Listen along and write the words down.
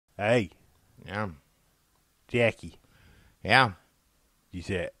Hey, Yeah. Jackie, Yeah. you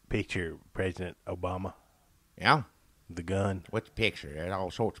see that picture of President Obama? Yeah. The gun. What's the picture? There's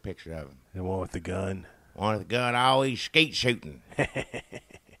all sorts of pictures of him. The one with the gun. One with the gun, always skeet shooting.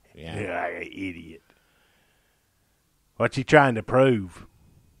 Yeah, like an idiot. What's he trying to prove?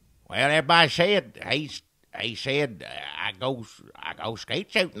 Well, everybody said he said I go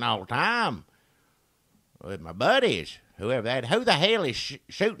skate shooting all the time with my buddies. Whoever that. Who the hell is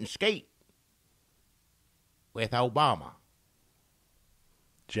shooting skeet with Obama?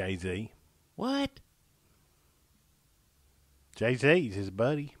 Jay-Z. What? Jay-Z's his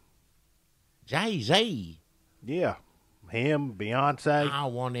buddy. Jay-Z. Yeah. Him, Beyonce. I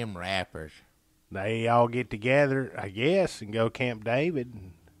want them rappers. They all get together, I guess, and go Camp David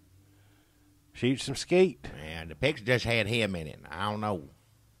and shoot some skeet. Man, the picture just had him in it. I don't know.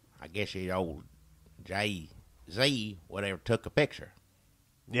 I guess he old Jay-Z, whatever, took a picture.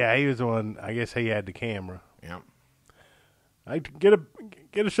 Yeah, he was the one. I guess he had the camera. Yeah. I get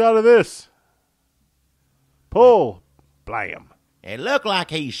a shot of this. Pull. Blam. It looked like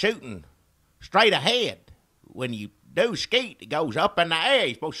he's shooting straight ahead. When you do skeet, it goes up in the air.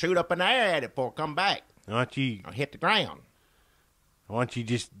 You're supposed to shoot up in the air at it before it come back. Why don't you Or hit the ground.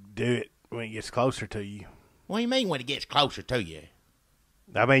 just do it when it gets closer to you? What do you mean when it gets closer to you?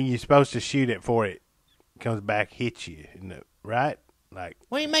 I mean, you're supposed to shoot it before it comes back, hits you, right? Like,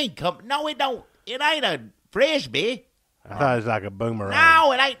 What do you mean? No, it don't. It ain't a frisbee. I thought it was like a boomerang.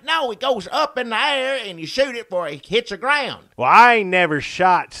 No, it ain't. No, it goes up in the air and you shoot it before it hits the ground. Well, I ain't never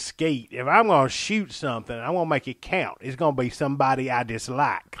shot skeet. If I'm going to shoot something, I'm going to make it count. It's going to be somebody I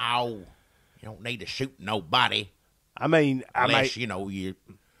dislike. Oh, you don't need to shoot nobody I mean, unless, you're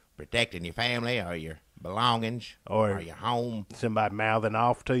protecting your family or your belongings or your home. somebody mouthing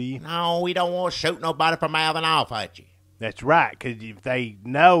off to you. No, we don't want to shoot nobody for mouthing off at you. That's right, because if they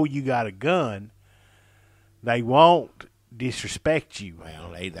know you got a gun, they won't disrespect you.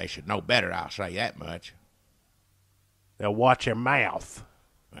 Well, they should know better, I'll say that much. They'll watch their mouth.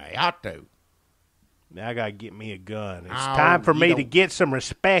 They ought to. Now I got to get me a gun. It's Oh, time for you me to don't- get some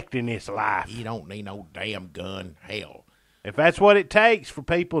respect in this life. You don't need no damn gun. Hell. If that's what it takes for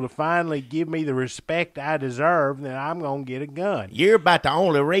people to finally give me the respect I deserve, then I'm going to get a gun. You're about the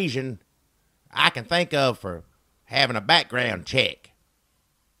only reason I can think of for having a background check.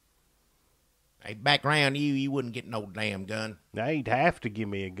 They background you wouldn't get no damn gun. They'd have to give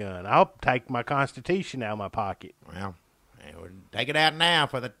me a gun. I'll take my Constitution out of my pocket. Well, take it out now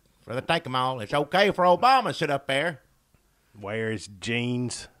for the take 'em all. It's okay for Obama to sit up there, Wear his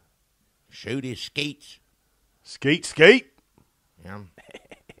jeans. shoot his skeets. Skeet, skeet. Yeah.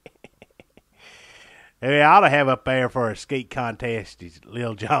 They ought to have up there for a skeet contest is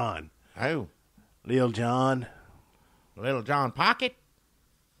Lil John. Oh, Lil John. Little John Pocket?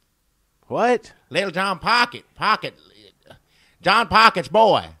 What? Little John Pocket. John Pocket's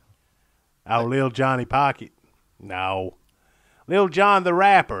boy. Oh, Lil Johnny Pocket. No. Lil John the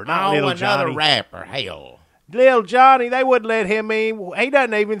rapper, not Lil another Johnny. rapper. Hell. Lil Johnny, they wouldn't let him in. He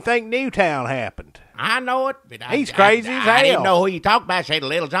doesn't even think Newtown happened. I know it. But He's crazy as I didn't hell. know who you talked about. I said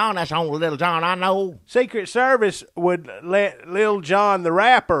Little John. That's the only Little John I know. Secret Service would let Lil John the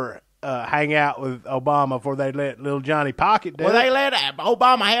rapper hang out with Obama before they let Lil Johnny Pocket do Well, it. they let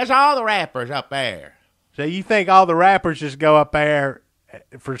Obama has all the rappers up there. So you think all the rappers just go up there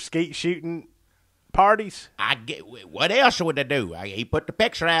for skeet shooting parties? I get. What else would they do? He put the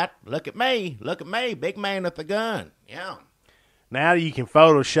picture out. Look at me, big man with the gun. Yeah. Now you can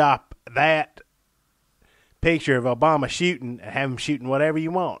Photoshop that picture of Obama shooting and have him shooting whatever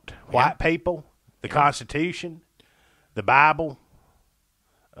you want. White people, the Constitution, the Bible.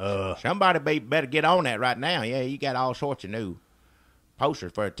 Somebody better get on that right now. Yeah, you got all sorts of new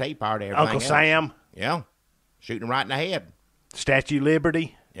posters for a tea party. Everything Uncle else. Sam, Yeah. Shooting right in the head. Statue of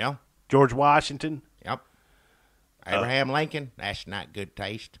Liberty, Yeah. George Washington. Yep. Abraham Lincoln. That's not good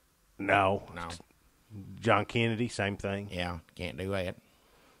taste. No. No. John Kennedy, same thing. Yeah, can't do that.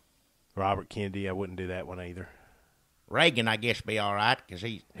 Robert Kennedy, I wouldn't do that one either. Reagan, I guess, be all right because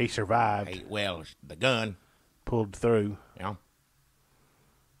He survived, the gun. pulled through. Yeah.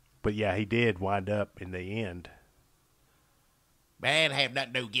 But yeah, he did wind up in the end. Man, have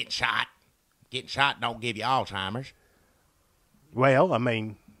nothing to do with getting shot. Getting shot don't give you Alzheimer's. Well, I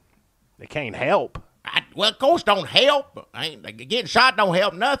mean, they can't help. Well, of course, don't help. Getting shot don't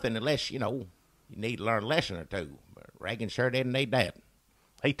help nothing unless, you need to learn a lesson or two. But Reagan sure didn't need that.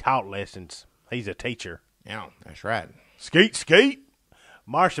 He taught lessons. He's a teacher. Yeah, that's right. Skeet, skeet.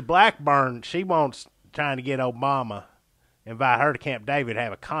 Marsha Blackburn, she wants trying to get Obama, invite her to Camp David to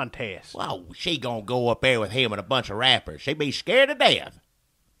have a contest. Well, she gonna go up there with him and a bunch of rappers. She be scared to death.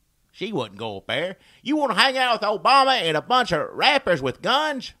 She wouldn't go up there. You want to hang out with Obama and a bunch of rappers with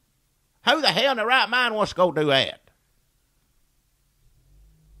guns? Who the hell in their right mind wants to go do that?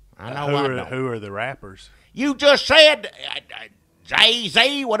 I know Who are the rappers? You just said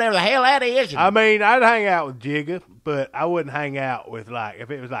Jay-Z, whatever the hell that is. I mean, I'd hang out with Jigga, but I wouldn't hang out with, like, if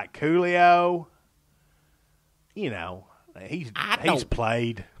it was like Coolio. You know, he's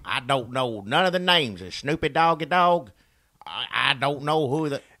played. I don't know none of the names. Is Snoopy Doggy Dog? I don't know who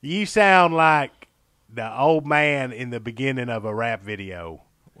the... You sound like the old man in the beginning of a rap video.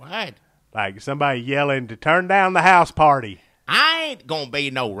 What? Like somebody yelling to turn down the house party. I ain't gonna be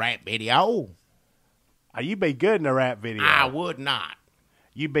no rap video. You be good in a rap video. I would not.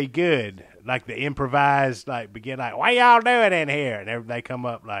 You be good. Like the improvised, like, begin like, what y'all doing in here? And they come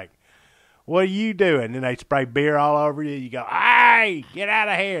up like, what are you doing? And then they spray beer all over you. You go, hey, get out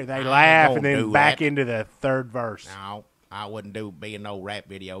of here. They laugh and then back into the third verse. No, I wouldn't be no rap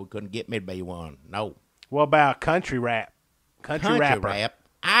video. Couldn't get me to be one. No. What about country rap? Country rapper. Rap?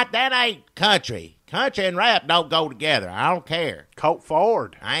 That ain't country. Country and rap don't go together. I don't care. Colt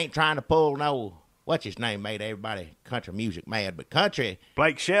Ford. I ain't trying to pull no... What's his name made everybody country music mad, but country...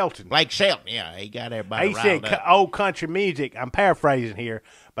 Blake Shelton. Yeah, he got everybody He said old country music. I'm paraphrasing here,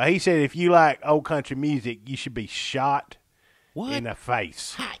 but he said if you like old country music, you should be shot in the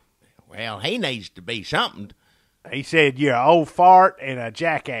face. Well, he needs to be something. He said you're an old fart and a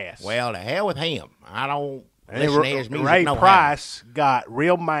jackass. Well, to hell with him. I don't listen to his music. Ray Price got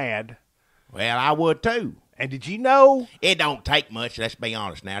real mad. Well, I would too. And did you know? It don't take much, let's be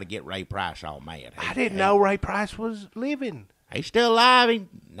honest now, to get Ray Price all mad. I didn't know Ray Price was living. He's still alive. He's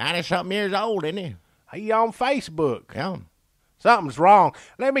 90-something years old, isn't he? He's on Facebook. Yeah. Something's wrong.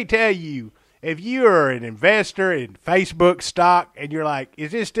 Let me tell you, if you're an investor in Facebook stock and you're like,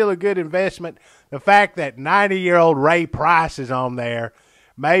 is this still a good investment? The fact that 90-year-old Ray Price is on there,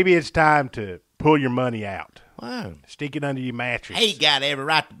 maybe it's time to pull your money out. Wow. Stick it under your mattress. He got every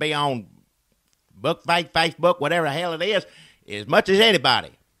right to be on Facebook, whatever the hell it is, as much as anybody.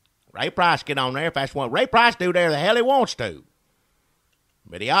 Ray Price get on there if that's what Ray Price do there the hell he wants to.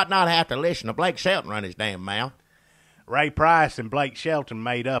 But he ought not have to listen to Blake Shelton run his damn mouth. Ray Price and Blake Shelton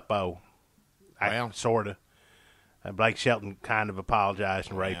made up, sort of. Blake Shelton kind of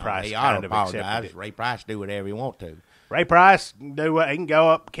apologized, and Ray Price he kind of accepted apologized. it. Ray Price do whatever he want to. Ray Price do what he can go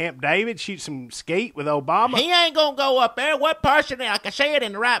up Camp David, shoot some skeet with Obama. He ain't gonna go up there. What person, like I said,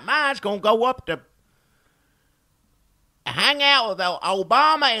 in the right mind's gonna go up to hang out with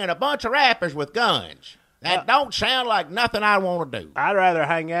Obama and a bunch of rappers with guns? That don't sound like nothing I want to do. I'd rather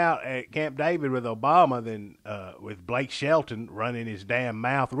hang out at Camp David with Obama than with Blake Shelton running his damn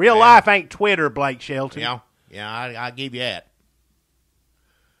mouth. Real life ain't Twitter, Blake Shelton. Yeah, I give you that.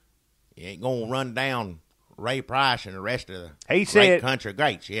 You ain't gonna run down Ray Price and the rest of the great country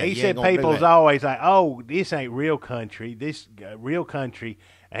greats. Yeah, he said people's always like, oh, this ain't real country. This real country.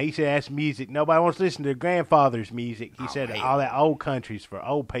 And he said that's music. Nobody wants to listen to their grandfather's music. He said all that old country's for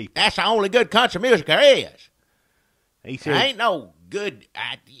old people. That's the only good country music there is. He said, there ain't no good.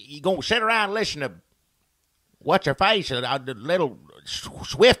 You gonna sit around and listen to what's her face, the little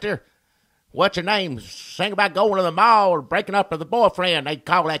Swifter. What's her name? Sing about going to the mall or breaking up with the boyfriend. They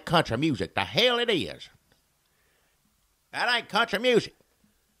call that country music. The hell it is. That ain't country music.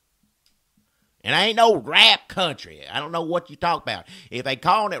 And ain't no rap country. I don't know what you talk about. If they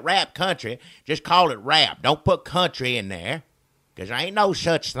calling it rap country, just call it rap. Don't put country in there, because there ain't no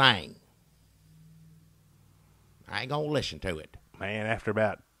such thing. I ain't going to listen to it. Man, after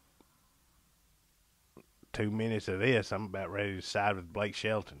about 2 minutes of this, I'm about ready to side with Blake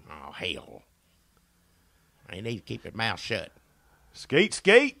Shelton. Oh, hell. He needs to keep his mouth shut. Skeet,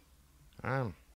 Skeet.